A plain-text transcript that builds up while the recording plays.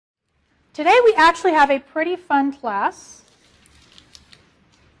Today we actually have a pretty fun class.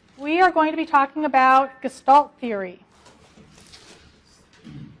 We are going to be talking about Gestalt theory.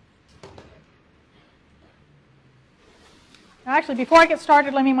 Now actually, before I get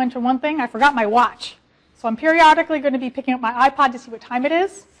started, let me mention one thing. I forgot my watch. So I'm periodically going to be picking up my iPod to see what time it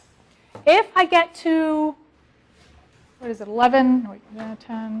is. If I get to, what is it, 11, wait,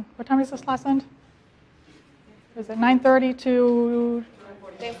 10, what time does this class end? Is it 9:30 to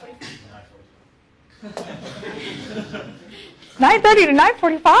 9:30 to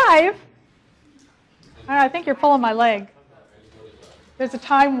 9:45? I think you're pulling my leg. There's a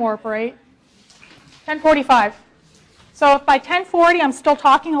time warp, right? 10:45. So if by 10:40 I'm still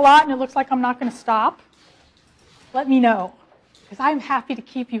talking a lot and it looks like I'm not going to stop, let me know, because I'm happy to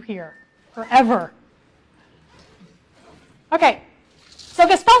keep you here forever. Okay, so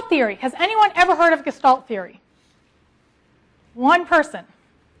Gestalt theory. Has anyone ever heard of Gestalt theory? One person.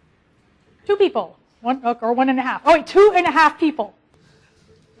 Two people. One, or 1.5. Oh, wait, 2.5 people.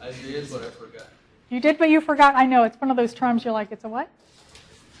 I did, but I forgot. You did, but you forgot. I know. It's one of those terms you're like, it's a what?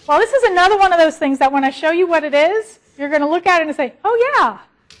 Well, this is another one of those things that when I show you what it is, you're going to look at it and say, oh, yeah,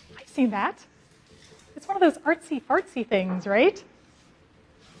 I've seen that. It's one of those artsy-fartsy things, right?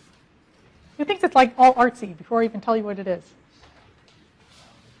 Who thinks it's like all artsy before I even tell you what it is?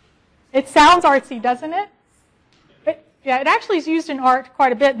 It sounds artsy, doesn't it? Yeah, it actually is used in art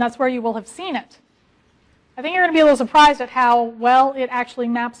quite a bit, and that's where you will have seen it. I think you're going to be a little surprised at how well it actually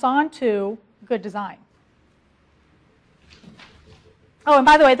maps onto good design. Oh, and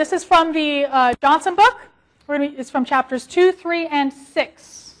by the way, this is from the Johnson book. It's from chapters 2, 3, and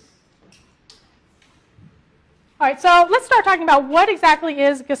 6. All right, so let's start talking about what exactly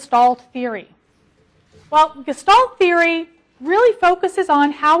is Gestalt theory. Well, Gestalt theory really focuses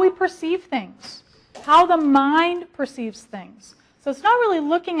on how we perceive things, how the mind perceives things. So it's not really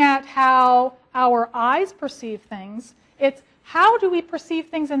looking at how our eyes perceive things. It's how do we perceive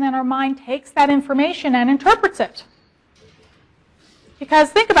things, and then our mind takes that information and interprets it.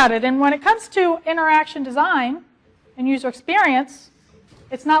 Because think about it, and when it comes to interaction design and user experience,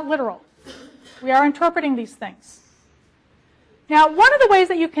 it's not literal. We are interpreting these things. Now, one of the ways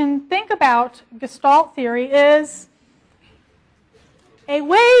that you can think about Gestalt theory is a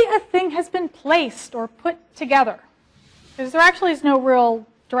way a thing has been placed or put together. Because there actually is no real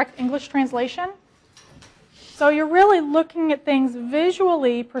direct English translation. So you're really looking at things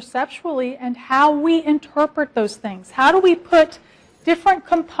visually, perceptually, and how we interpret those things. How do we put different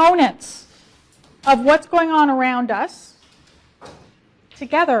components of what's going on around us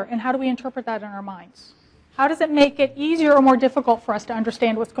together, and how do we interpret that in our minds? How does it make it easier or more difficult for us to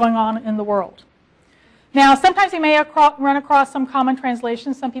understand what's going on in the world? Now, sometimes you may run across some common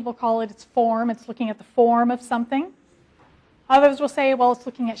translations. Some people call it its form. It's looking at the form of something. Others will say, well, it's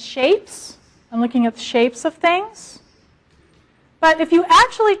looking at shapes and looking at the shapes of things. But if you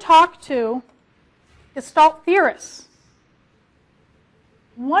actually talk to Gestalt theorists,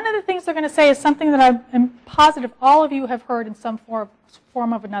 one of the things they're going to say is something that I'm positive all of you have heard in some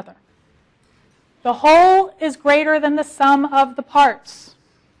form of another. The whole is greater than the sum of the parts.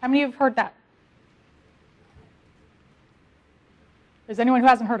 How many of you have heard that? Is anyone who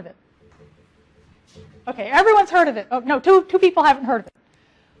hasn't heard of it? Okay, everyone's heard of it. Oh, no, two people haven't heard of it.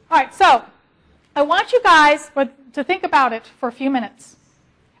 All right, so I want you guys to think about it for a few minutes.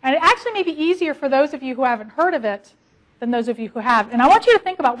 And it actually may be easier for those of you who haven't heard of it than those of you who have. And I want you to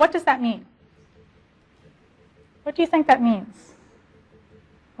think about, what does that mean? What do you think that means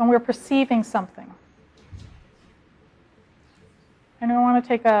when we're perceiving something? Anyone want to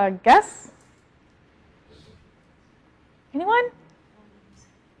take a guess? Anyone?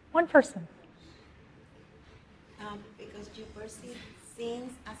 One person. Because you perceive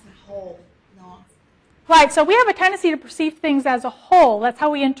things as a whole, no? Right, so we have a tendency to perceive things as a whole. That's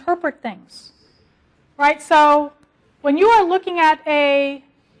how we interpret things. Right, so when you are looking at a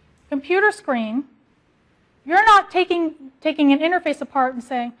computer screen, you're not taking an interface apart and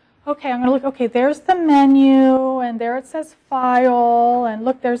saying, okay, I'm going to look, okay, there's the menu, and there it says file, and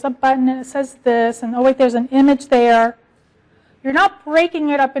look, there's a button, and it says this, and oh, wait, there's an image there. You're not breaking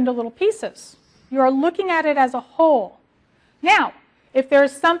it up into little pieces. You are looking at it as a whole. Now, if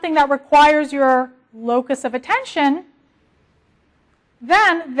there's something that requires your locus of attention,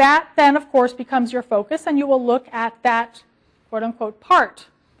 then that of course becomes your focus, and you will look at that quote-unquote part.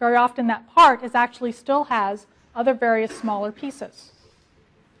 Very often that part actually still has other various smaller pieces.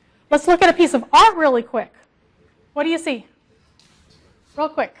 Let's look at a piece of art really quick. What do you see? Real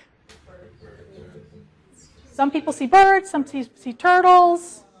quick. Some people see birds, some see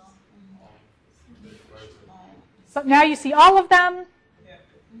turtles. So now you see all of them.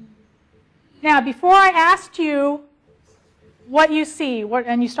 Now, before I asked you what you see,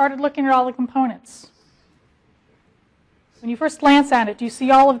 and you started looking at all the components, when you first glance at it, do you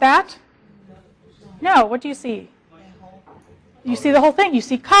see all of that? No. What do you see? You see the whole thing. You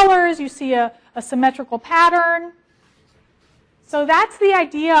see colors. You see a symmetrical pattern. So that's the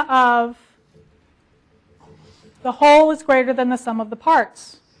idea of the whole is greater than the sum of the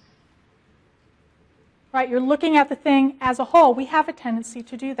parts. Right? You're looking at the thing as a whole. We have a tendency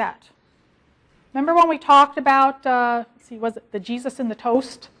to do that. Remember when we talked about, was it the Jesus in the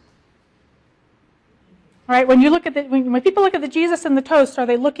toast? All right, when you look at when people look at the Jesus in the toast, are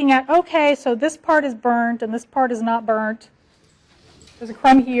they looking at, okay, so this part is burnt and this part is not burnt. There's a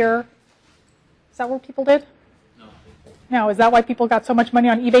crumb here. Is that what people did? No. No, is that why people got so much money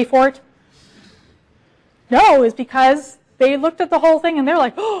on eBay for it? No, it's because they looked at the whole thing and they're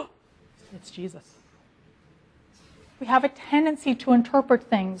like, oh, it's Jesus. We have a tendency to interpret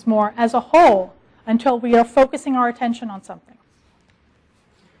things more as a whole until we are focusing our attention on something.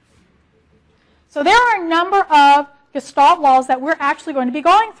 So there are a number of Gestalt laws that we're actually going to be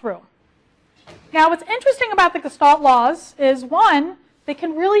going through. Now, what's interesting about the Gestalt laws is, one, they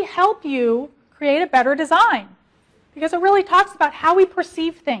can really help you create a better design because it really talks about how we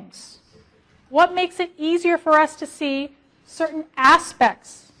perceive things. What makes it easier for us to see certain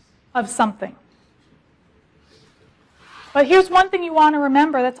aspects of something? But here's one thing you want to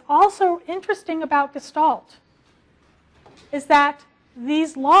remember that's also interesting about Gestalt, is that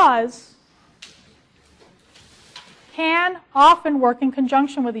these laws can often work in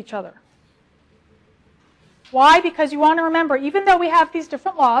conjunction with each other. Why? Because you want to remember, even though we have these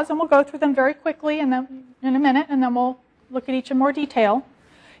different laws, and we'll go through them very quickly and then, in a minute, and then we'll look at each in more detail,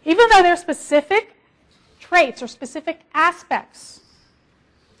 even though there are specific traits or specific aspects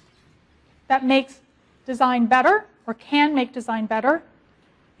that makes design better or can make design better,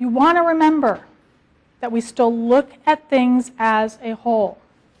 you want to remember that we still look at things as a whole.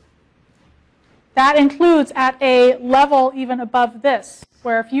 That includes at a level even above this,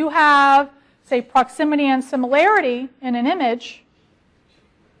 where if you have, say, proximity and similarity in an image,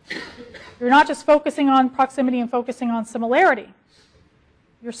 you're not just focusing on proximity and focusing on similarity.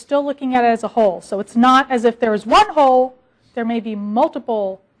 You're still looking at it as a whole. So it's not as if there is one whole, there may be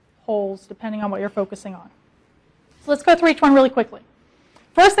multiple wholes depending on what you're focusing on. So let's go through each one really quickly.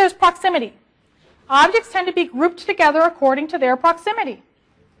 First, there's proximity. Objects tend to be grouped together according to their proximity.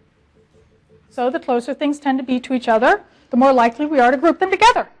 So the closer things tend to be to each other, the more likely we are to group them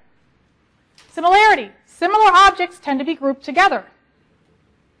together. Similarity. Similar objects tend to be grouped together.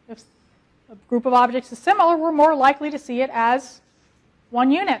 If a group of objects is similar, we're more likely to see it as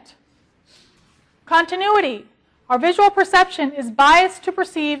one unit. Continuity. Our visual perception is biased to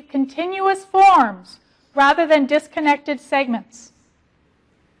perceive continuous forms rather than disconnected segments.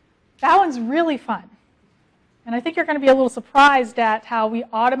 That one's really fun. And I think you're going to be a little surprised at how we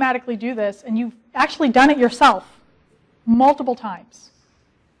automatically do this, and you've actually done it yourself multiple times.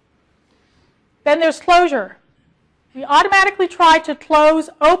 Then there's closure. We automatically try to close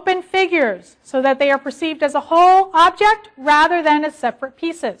open figures so that they are perceived as a whole object rather than as separate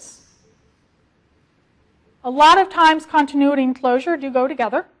pieces. A lot of times continuity and closure do go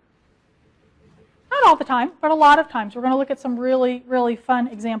together. Not all the time, but a lot of times. We're going to look at some really, really fun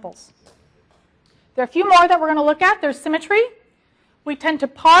examples. There are a few more that we're going to look at. There's symmetry. We tend to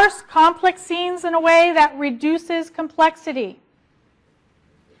parse complex scenes in a way that reduces complexity.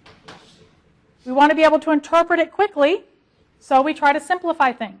 We want to be able to interpret it quickly, so we try to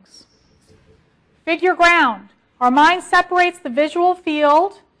simplify things. Figure ground. Our mind separates the visual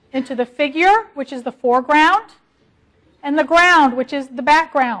field into the figure, which is the foreground, and the ground, which is the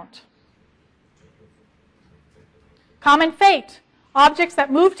background. Common fate. Objects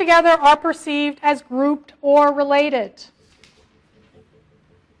that move together are perceived as grouped or related.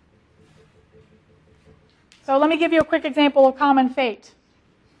 So let me give you a quick example of common fate.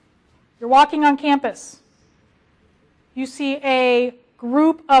 You're walking on campus. You see a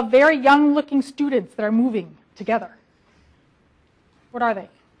group of very young-looking students that are moving together. What are they?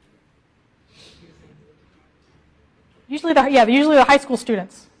 Usually the high school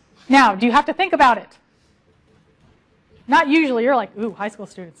students. Now, do you have to think about it? Not usually. You're like, ooh, high school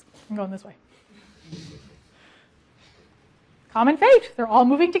students. I'm going this way. Common fate. They're all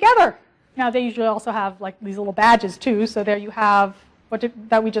moving together. Now, they usually also have like these little badges too, so there you have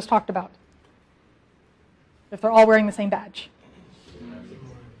that we just talked about. If they're all wearing the same badge.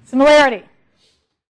 Similarity.